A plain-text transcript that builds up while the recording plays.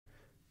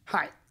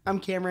Hi, I'm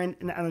Cameron,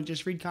 and I don't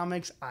just read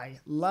comics, I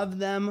love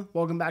them.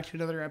 Welcome back to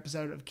another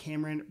episode of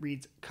Cameron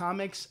Reads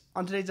Comics.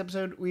 On today's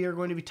episode, we are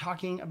going to be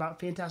talking about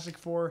Fantastic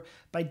Four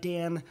by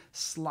Dan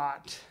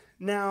Slott.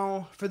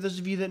 Now, for those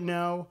of you that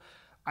know,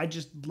 I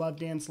just love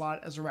Dan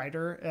Slott as a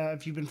writer.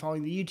 If you've been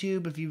following the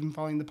YouTube, if you've been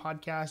following the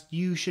podcast,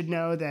 you should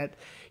know that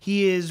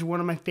he is one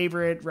of my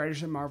favorite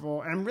writers at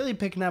Marvel, and I'm really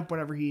picking up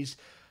whatever he's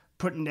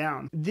putting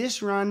down.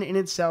 This run in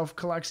itself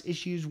collects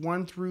issues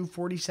 1 through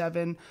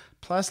 47,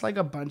 plus like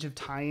a bunch of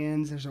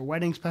tie-ins. There's a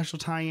wedding special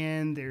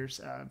tie-in.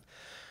 There's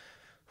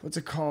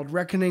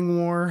Reckoning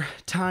War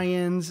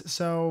tie-ins.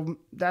 So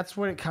that's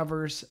what it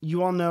covers.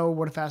 You all know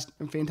what a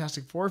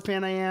Fantastic Four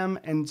fan I am,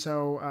 and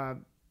so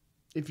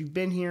if you've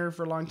been here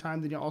for a long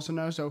time, then you also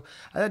know. So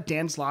I thought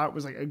Dan Slott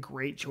was like a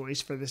great choice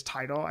for this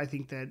title. I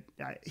think that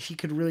he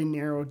could really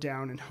narrow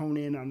down and hone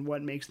in on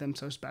what makes them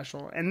so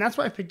special, and that's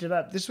why I picked it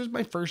up. This was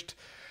my first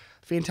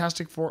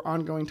Fantastic Four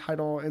ongoing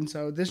title, and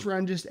so this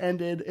run just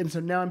ended, and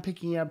so now I'm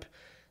picking up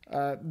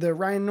the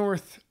Ryan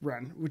North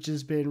run, which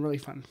has been really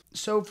fun.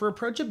 So for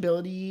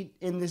approachability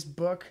in this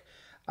book,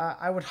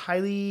 I would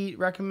highly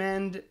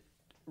recommend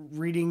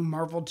reading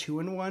Marvel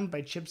 2-in-1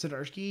 by Chip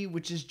Zdarsky,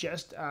 which is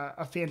just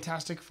a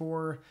Fantastic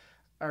Four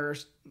or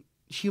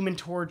Human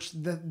Torch,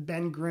 the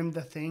Ben Grimm,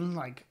 The Thing,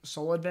 like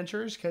solo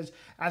adventures, because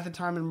at the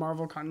time in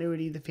Marvel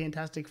continuity, the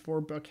Fantastic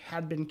Four book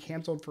had been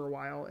canceled for a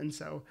while, and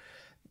so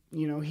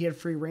he had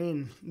free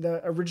reign.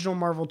 The original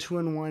Marvel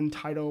 2-in-1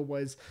 title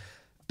was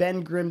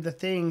Ben Grimm, The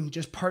Thing,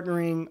 just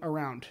partnering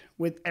around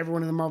with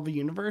everyone in the Marvel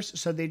Universe.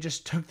 So they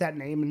just took that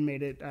name and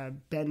made it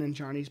Ben and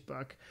Johnny's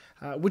book,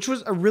 which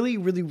was a really,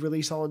 really,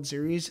 really solid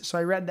series. So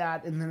I read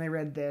that, and then I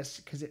read this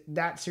because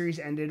that series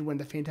ended when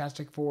the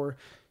Fantastic Four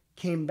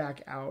came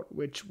back out,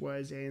 which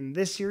was in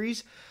this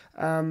series.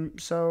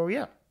 So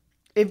yeah,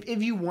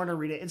 if you want to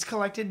read it, it's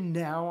collected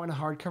now in a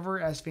hardcover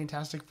as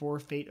Fantastic Four: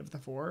 Fate of the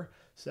Four.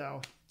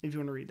 So if you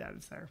want to read that,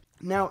 it's there.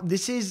 Now,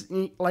 this is,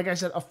 like I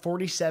said, a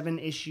 47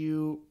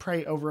 issue,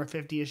 probably over a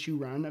 50 issue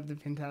run of the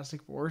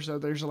Fantastic Four. So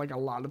there's like a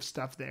lot of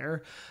stuff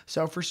there.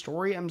 So for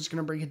story, I'm just going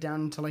to break it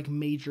down into like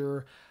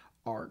major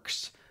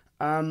arcs.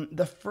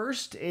 The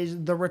first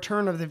is the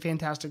return of the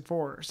Fantastic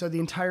Four. So the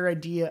entire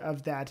idea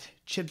of that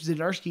Chip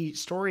Zdarsky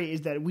story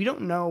is that we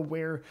don't know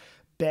where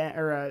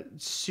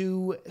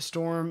Sue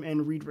Storm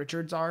and Reed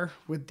Richards are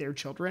with their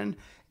children.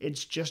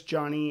 It's just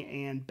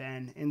Johnny and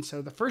Ben. And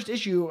so the first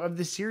issue of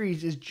this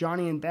series is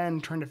Johnny and Ben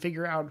trying to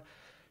figure out,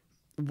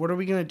 what are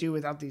we going to do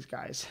without these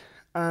guys?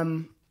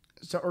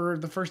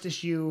 The first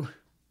issue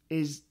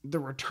is the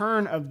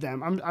return of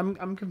them.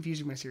 I'm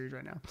confusing my series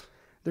right now.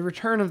 The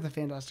return of the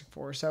Fantastic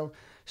Four. So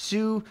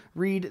Sue,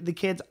 Reed, the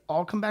kids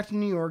all come back to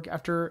New York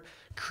after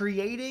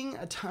creating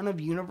a ton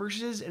of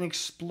universes and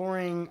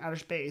exploring outer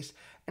space.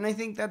 And I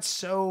think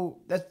that's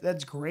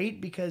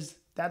great, because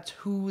that's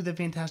who the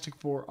Fantastic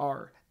Four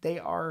are. They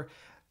are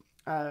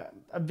a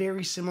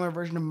very similar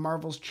version of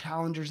Marvel's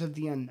Challengers of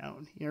the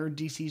Unknown, or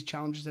DC's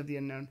Challengers of the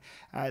Unknown.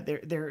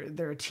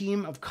 They're a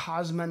team of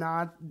astronauts,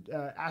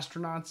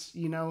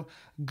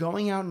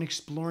 going out and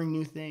exploring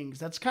new things.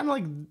 That's kind of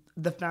like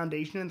the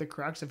foundation and the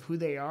crux of who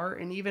they are,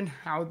 and even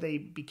how they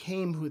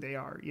became who they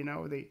are.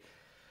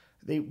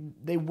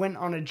 They went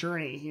on a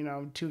journey,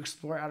 to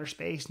explore outer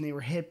space, and they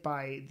were hit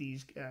by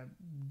these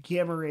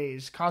gamma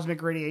rays,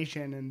 cosmic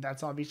radiation, and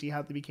that's obviously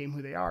how they became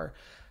who they are.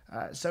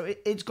 So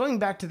it's going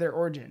back to their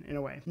origin in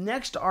a way.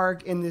 Next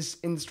arc in the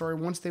story,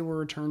 once they were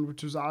returned,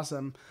 which was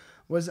awesome,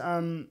 was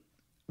one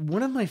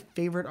of my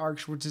favorite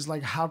arcs, which is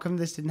like, how come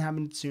this didn't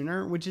happen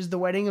sooner? Which is the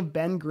wedding of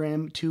Ben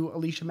Grimm to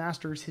Alicia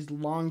Masters, his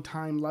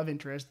longtime love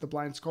interest, the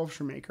blind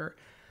sculpture maker.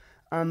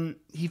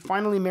 He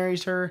finally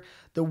marries her.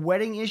 The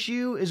wedding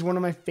issue is one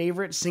of my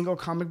favorite single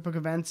comic book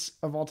events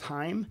of all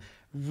time.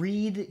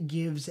 Reed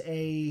gives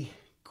a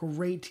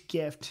great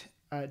gift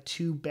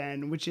to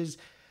Ben, which is,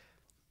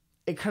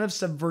 it kind of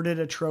subverted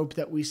a trope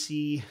that we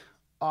see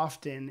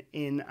often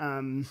in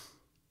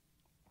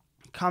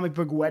comic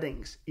book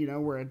weddings,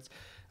 where it's,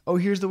 oh,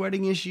 here's the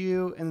wedding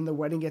issue, and then the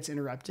wedding gets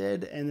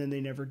interrupted, and then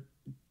they never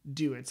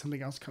do it.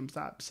 Something else comes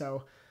up.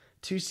 So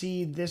to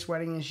see this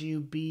wedding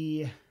issue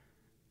be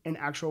an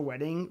actual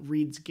wedding,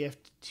 Reed's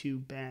gift to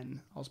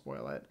Ben, I'll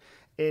spoil it,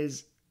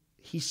 is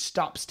he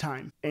stops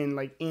time and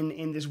like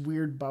in this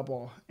weird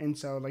bubble. And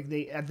so like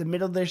they, at the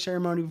middle of their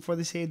ceremony, before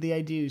they say the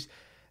I do's,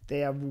 they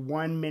have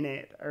 1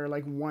 minute or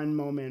like one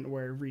moment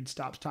where Reed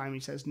stops time. He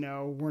says,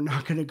 no, we're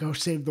not going to go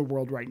save the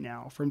world right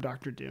now from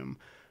Dr. Doom.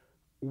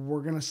 We're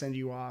going to send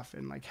you off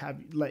and like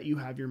let you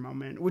have your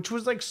moment, which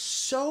was like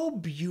so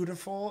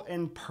beautiful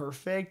and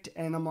perfect.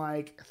 And I'm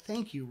like,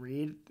 thank you,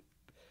 Reed.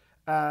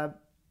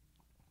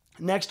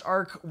 Next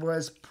arc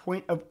was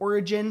Point of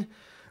Origin,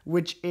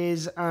 which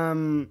is,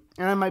 and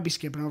I might be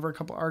skipping over a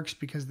couple arcs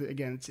because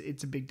again,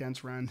 it's a big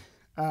dense run.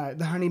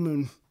 The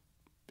honeymoon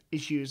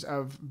issues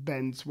of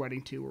Ben's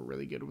wedding too were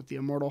really good with the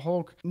Immortal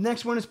Hulk.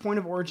 Next one is Point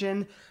of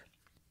Origin.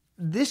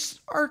 This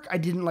arc I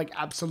didn't like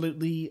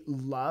absolutely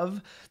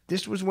love.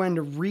 This was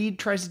when Reed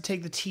tries to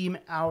take the team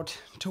out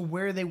to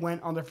where they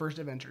went on their first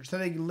adventure. So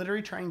they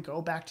literally try and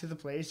go back to the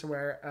place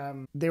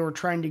where they were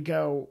trying to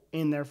go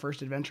in their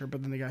first adventure,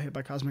 but then they got hit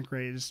by cosmic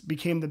rays,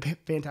 became the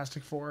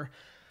Fantastic Four.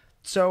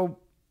 So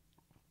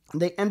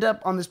they end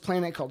up on this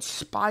planet called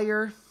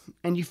Spire,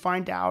 and you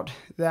find out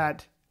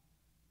that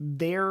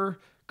their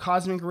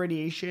cosmic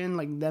radiation,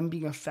 like them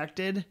being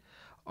affected,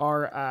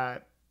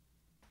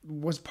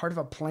 was part of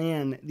a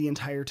plan the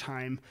entire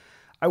time.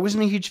 I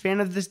wasn't a huge fan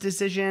of this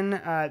decision.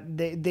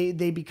 They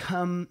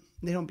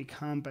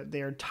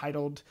are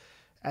titled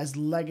as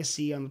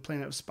Legacy on the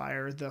planet of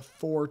Spire, the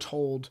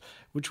Foretold,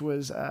 which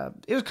was,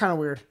 it was kind of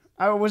weird.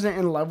 I wasn't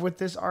in love with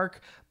this arc,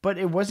 but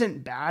it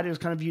wasn't bad. It was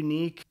kind of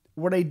unique.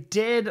 What I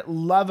did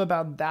love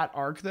about that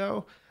arc,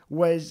 though,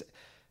 was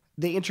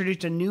they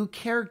introduced a new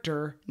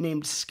character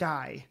named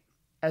Sky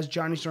as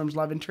Johnny Storm's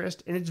love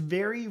interest, and it's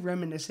very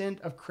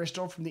reminiscent of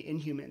Crystal from the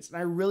Inhumans. And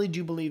I really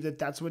do believe that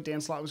that's what Dan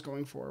Slott was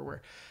going for,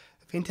 where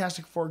the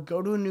Fantastic Four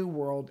go to a new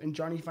world, and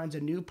Johnny finds a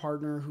new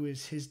partner who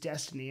is his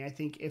destiny. I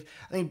think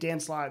Dan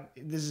Slott,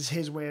 this is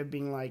his way of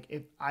being like,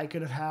 if I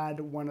could have had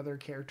one other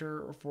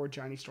character for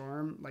Johnny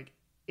Storm, like,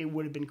 it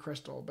would have been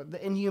Crystal. But the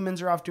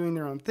Inhumans are off doing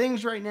their own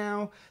things right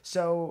now,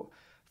 so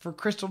for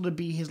Crystal to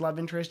be his love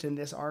interest in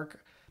this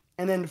arc,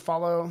 and then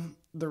follow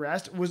the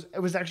rest, it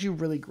was actually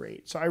really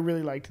great. So I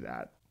really liked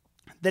that.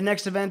 The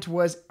next event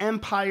was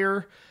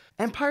Empire.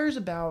 Empire's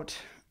about,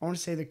 I want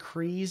to say, the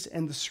Krees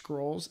and the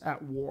Skrulls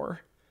at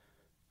war.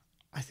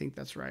 I think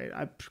that's right.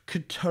 I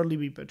could totally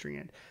be butchering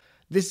it.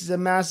 This is a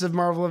massive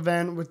Marvel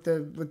event with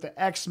the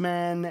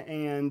X-Men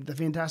and the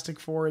Fantastic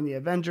Four and the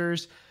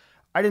Avengers.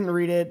 I didn't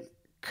read it.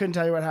 Couldn't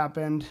tell you what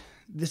happened.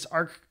 This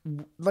arc,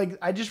 like,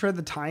 I just read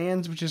the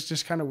tie-ins, which is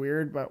just kind of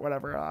weird, but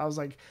whatever. I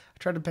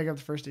tried to pick up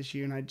the first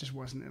issue, and I just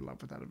wasn't in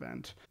love with that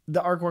event.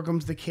 The arc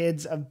welcomes the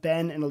kids of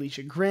Ben and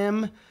Alicia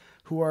Grimm,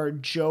 who are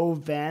Joe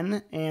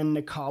Venn and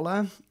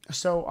Nicola.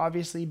 So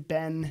obviously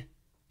Ben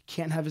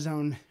can't have his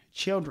own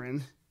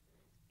children,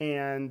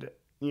 and,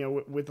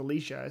 with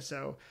Alicia.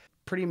 So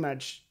pretty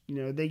much,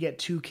 they get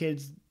two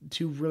kids,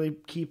 two really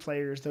key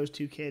players, those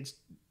two kids,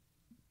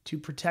 to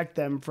protect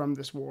them from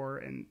this war,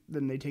 and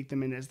then they take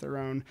them in as their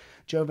own.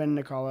 Joven and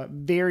Nicola,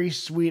 very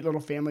sweet little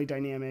family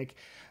dynamic.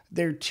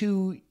 They're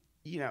two,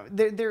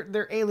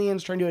 they're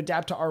aliens trying to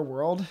adapt to our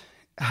world,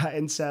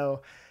 and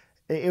so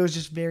it was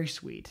just very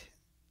sweet.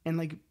 And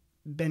like,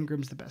 Ben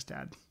Grimm's the best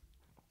dad.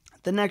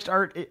 The next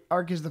arc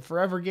is the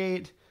Forever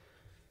Gate.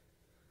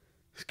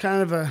 It's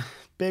kind of a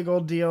big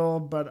old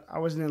deal, but I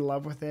wasn't in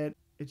love with it.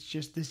 It's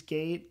just this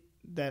gate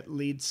that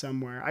leads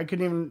somewhere. I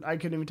couldn't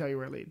even tell you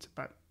where it leads,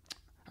 but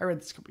I read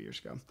this a couple years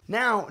ago.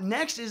 Now,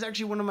 next is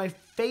actually one of my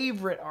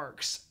favorite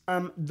arcs,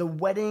 The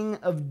Wedding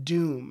of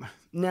Doom.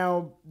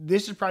 Now,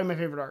 this is probably my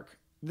favorite arc.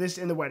 This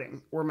and The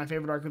Wedding were my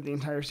favorite arc of the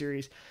entire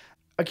series.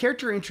 A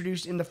character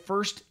introduced in the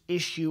first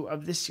issue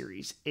of this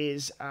series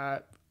is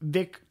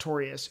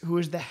Victorious, who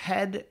is the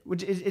head,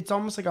 it's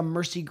almost like a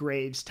Mercy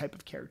Graves type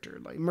of character.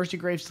 Like Mercy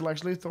Graves to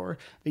Lex Luthor,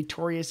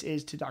 Victorious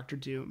is to Dr.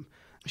 Doom.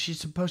 She's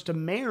supposed to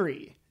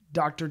marry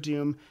Dr.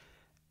 Doom,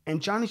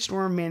 and Johnny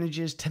Storm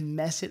manages to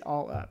mess it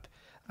all up.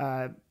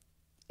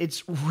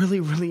 It's really,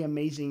 really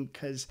amazing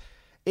because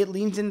it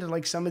leans into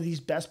like some of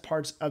these best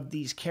parts of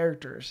these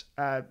characters.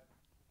 And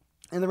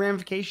the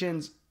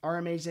ramifications are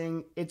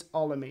amazing. It's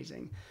all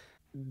amazing.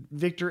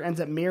 Victor ends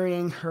up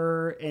marrying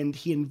her, and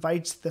he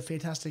invites the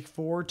Fantastic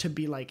Four to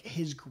be like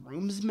his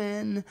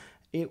groomsmen.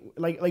 It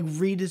like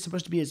Reed is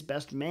supposed to be his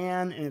best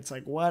man, and it's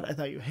like, what? I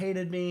thought you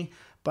hated me.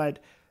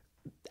 But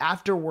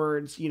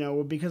afterwards,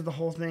 because the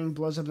whole thing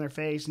blows up in their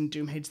face and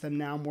Doom hates them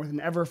now more than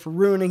ever for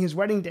ruining his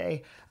wedding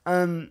day,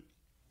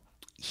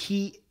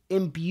 he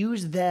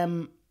imbues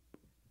them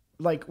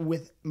like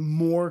with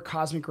more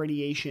cosmic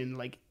radiation,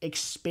 like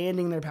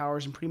expanding their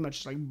powers and pretty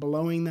much like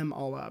blowing them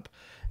all up.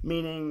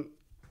 Meaning,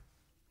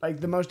 like,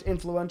 the most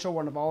influential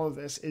one of all of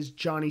this is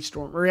Johnny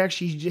Storm. Or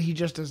actually, he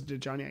just doesn't do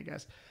Johnny, I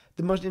guess.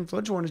 The most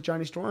influential one is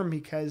Johnny Storm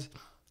because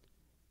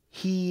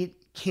he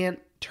can't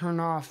turn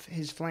off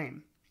his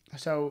flame.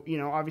 So,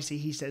 obviously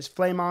he says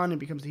flame on and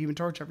becomes the Human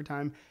Torch every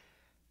time.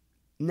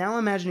 Now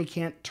imagine he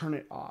can't turn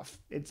it off.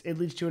 It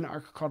leads to an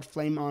arc called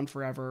Flame On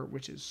Forever,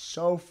 which is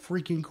so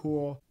freaking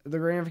cool. The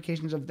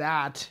ramifications of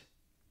that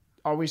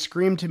always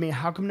scream to me,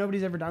 how come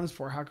nobody's ever done this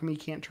before? How come he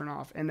can't turn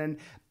off? And then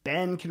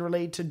Ben can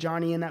relate to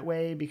Johnny in that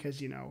way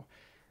because,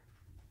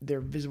 they're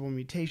visible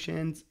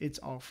mutations. It's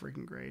all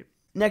freaking great.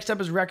 Next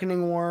up is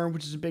Reckoning War,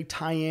 which is a big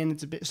tie-in.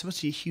 It's supposed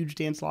to be a huge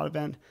Dan Slott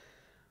event.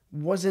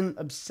 Wasn't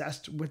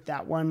obsessed with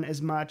that one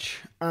as much.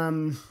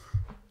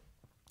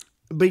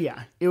 But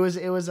yeah, it was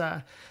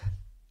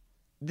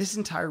this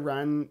entire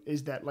run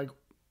is that, like,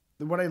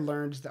 what I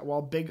learned is that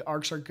while big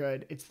arcs are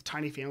good, it's the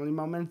tiny family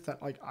moments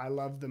that, like, I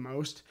love the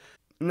most.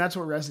 And that's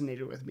what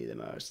resonated with me the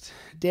most.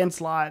 Dan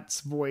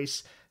Slott's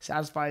voice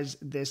satisfies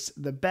this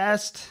the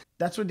best.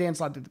 That's what Dan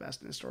Slott did the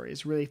best in the story,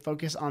 is really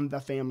focus on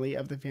the family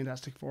of the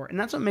Fantastic Four. And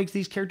that's what makes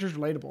these characters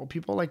relatable.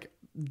 People, like,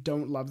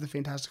 don't love the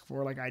Fantastic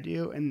Four like I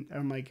do. And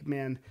I'm like,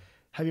 man,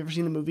 have you ever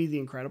seen the movie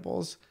The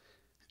Incredibles?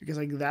 Because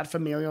like that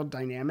familial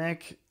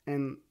dynamic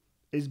and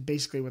is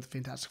basically what the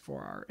Fantastic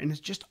Four are. And it's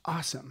just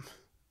awesome.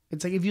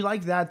 It's like, if you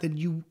like that, then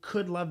you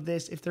could love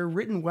this if they're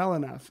written well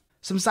enough.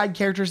 Some side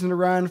characters in the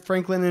run: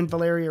 Franklin and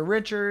Valeria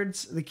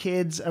Richards, the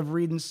kids of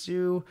Reed and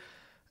Sue.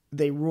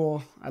 They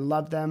rule. I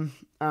love them.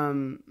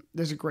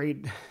 There's a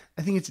great,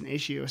 I think it's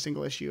a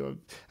single issue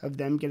of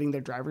them getting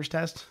their driver's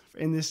test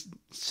in this.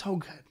 So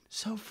good.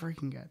 So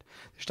freaking good.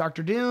 There's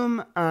Dr.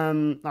 Doom.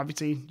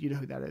 Obviously, you know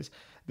who that is.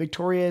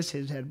 Victoria's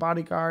his head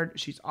bodyguard.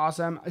 She's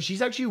awesome.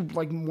 She's actually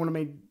like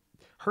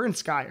her and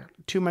Sky are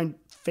two of my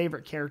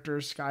favorite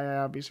characters. Sky, I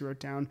obviously wrote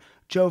down.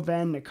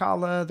 Joven,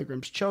 Nikala, the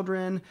Grimm's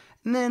Children.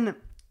 And then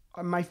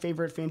my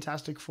favorite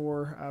Fantastic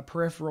Four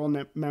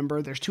peripheral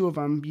member. There's two of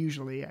them,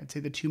 usually. I'd say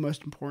the two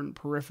most important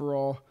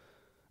peripheral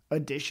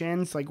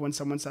additions. Like when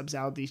someone subs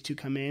out, these two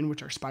come in,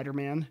 which are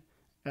Spider-Man,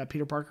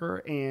 Peter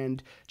Parker,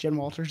 and Jen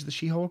Walters, the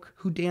She-Hulk,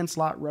 who Dan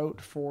Slott wrote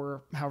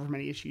for however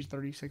many issues,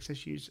 36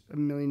 issues, a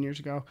million years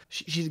ago.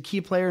 She's a key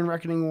player in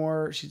Reckoning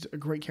War. She's a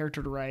great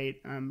character to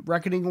write.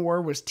 Reckoning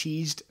War was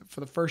teased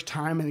for the first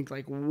time, I think,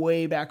 like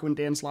way back when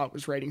Dan Slott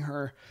was writing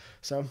her.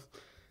 So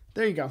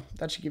there you go.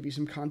 That should give you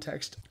some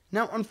context.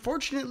 Now,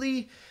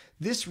 unfortunately,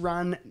 this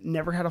run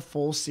never had a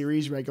full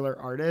series regular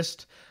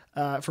artist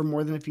for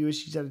more than a few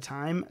issues at a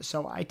time.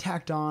 So I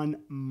tacked on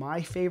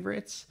my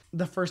favorites.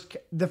 The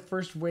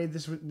first way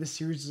this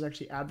series was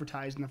actually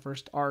advertised in the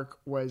first arc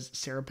was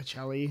Sarah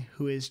Pacelli,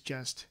 who is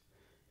just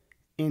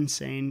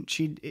insane.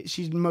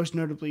 She's most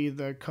notably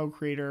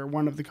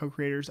one of the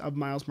co-creators of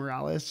Miles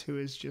Morales, who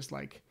is just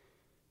like,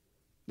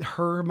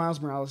 her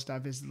Miles Morales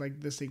stuff is like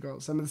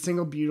some of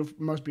the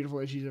most beautiful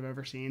issues I've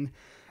ever seen.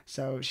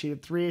 So she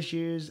had 3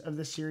 issues of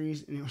this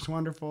series, and it was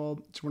wonderful.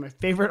 It's one of my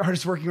favorite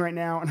artists working right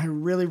now, and I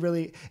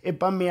really, it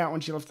bummed me out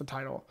when she left the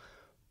title.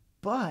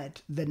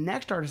 But the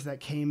next artist that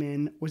came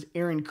in was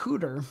Aaron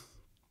Kuder,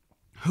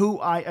 who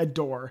I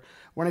adore.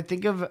 When I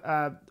think of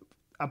a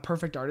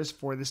perfect artist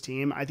for this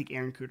team, I think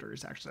Aaron Kuder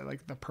is actually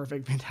like the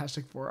perfect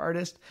Fantastic Four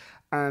artist.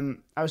 I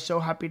was so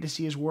happy to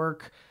see his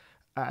work.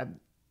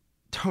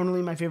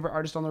 Tonally my favorite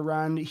artist on the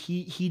run.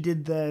 He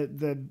did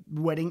the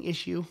wedding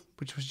issue,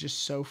 which was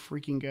just so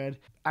freaking good.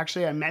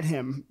 Actually, I met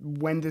him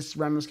when this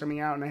run was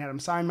coming out, and I had him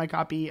sign my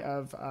copy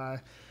of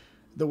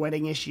the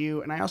wedding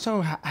issue, and I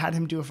also had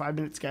him do a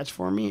 5-minute sketch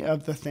for me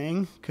of The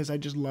Thing, because I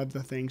just love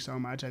The Thing so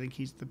much. I think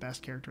he's the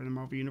best character in the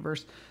Marvel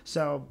Universe.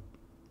 So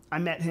I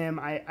met him.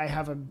 I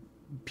have a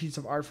piece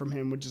of art from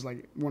him, which is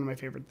like one of my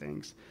favorite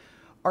things.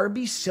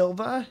 RB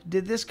Silva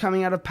did this,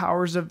 coming out of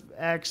House of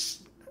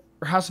X,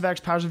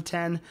 Powers of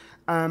 10.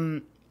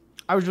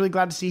 I was really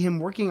glad to see him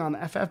working on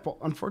the FF, but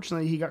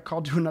unfortunately he got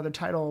called to another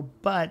title,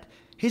 but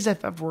his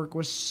FF work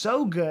was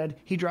so good.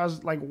 He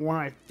draws like one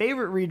of my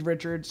favorite Reed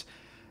Richards.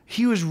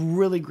 He was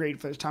really great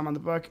for his time on the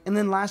book. And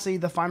then lastly,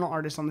 the final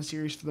artist on the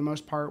series for the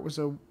most part was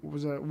a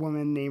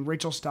woman named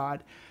Rachel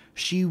Slott.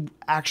 She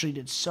actually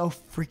did so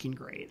freaking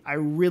great. I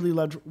really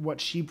loved what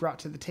she brought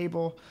to the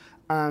table.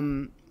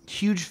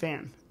 Huge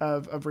fan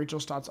of Rachel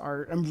Slott's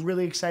art. I'm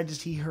really excited to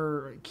see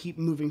her keep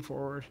moving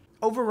forward.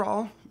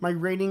 Overall, my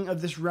rating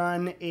of this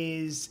run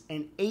is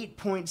an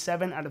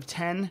 8.7 out of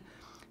 10.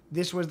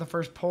 This was the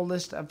first pull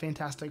list of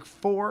Fantastic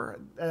Four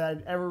that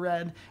I'd ever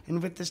read.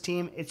 And with this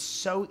team, it's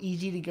so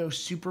easy to go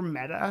super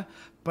meta,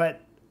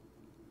 but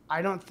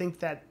I don't think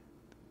that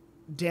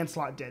Dan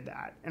Slott did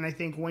that. And I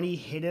think when he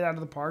hit it out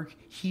of the park,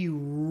 he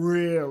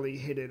really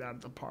hit it out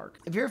of the park.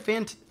 If you're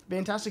a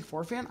Fantastic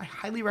Four fan, I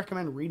highly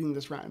recommend reading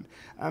this run.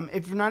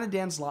 If you're not a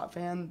Dan Slott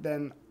fan,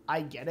 then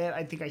I get it.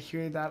 I think I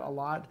hear that a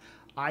lot.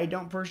 I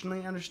don't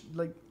personally understand.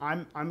 Like,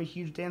 I'm a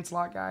huge Dan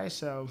Slott guy,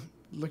 so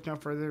look no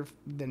further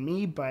than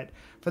me. But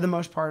for the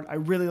most part, I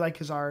really like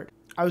his art.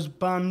 I was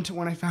bummed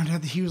when I found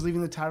out that he was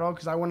leaving the title,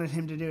 because I wanted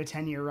him to do a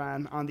 10-year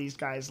run on these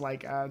guys,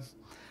 like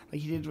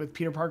he did with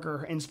Peter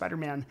Parker and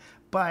Spider-Man.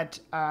 But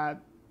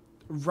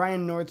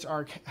Ryan North's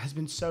arc has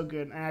been so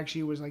good. I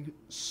actually was like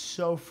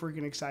so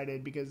freaking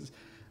excited, because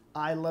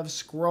I love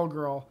Squirrel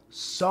Girl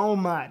so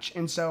much,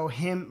 and so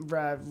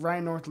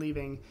Ryan North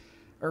leaving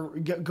or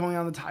going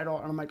on the title,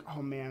 and I'm like,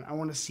 oh man, I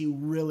want to see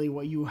really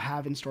what you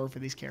have in store for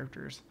these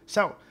characters.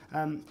 So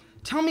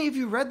tell me if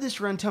you read this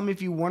run. Tell me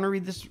if you want to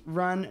read this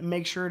run.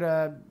 Make sure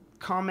to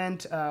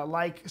comment,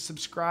 like,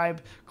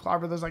 subscribe,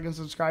 clobber those like and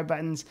subscribe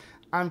buttons.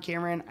 I'm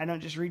Cameron. I don't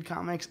just read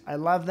comics. I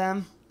love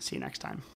them. See you next time.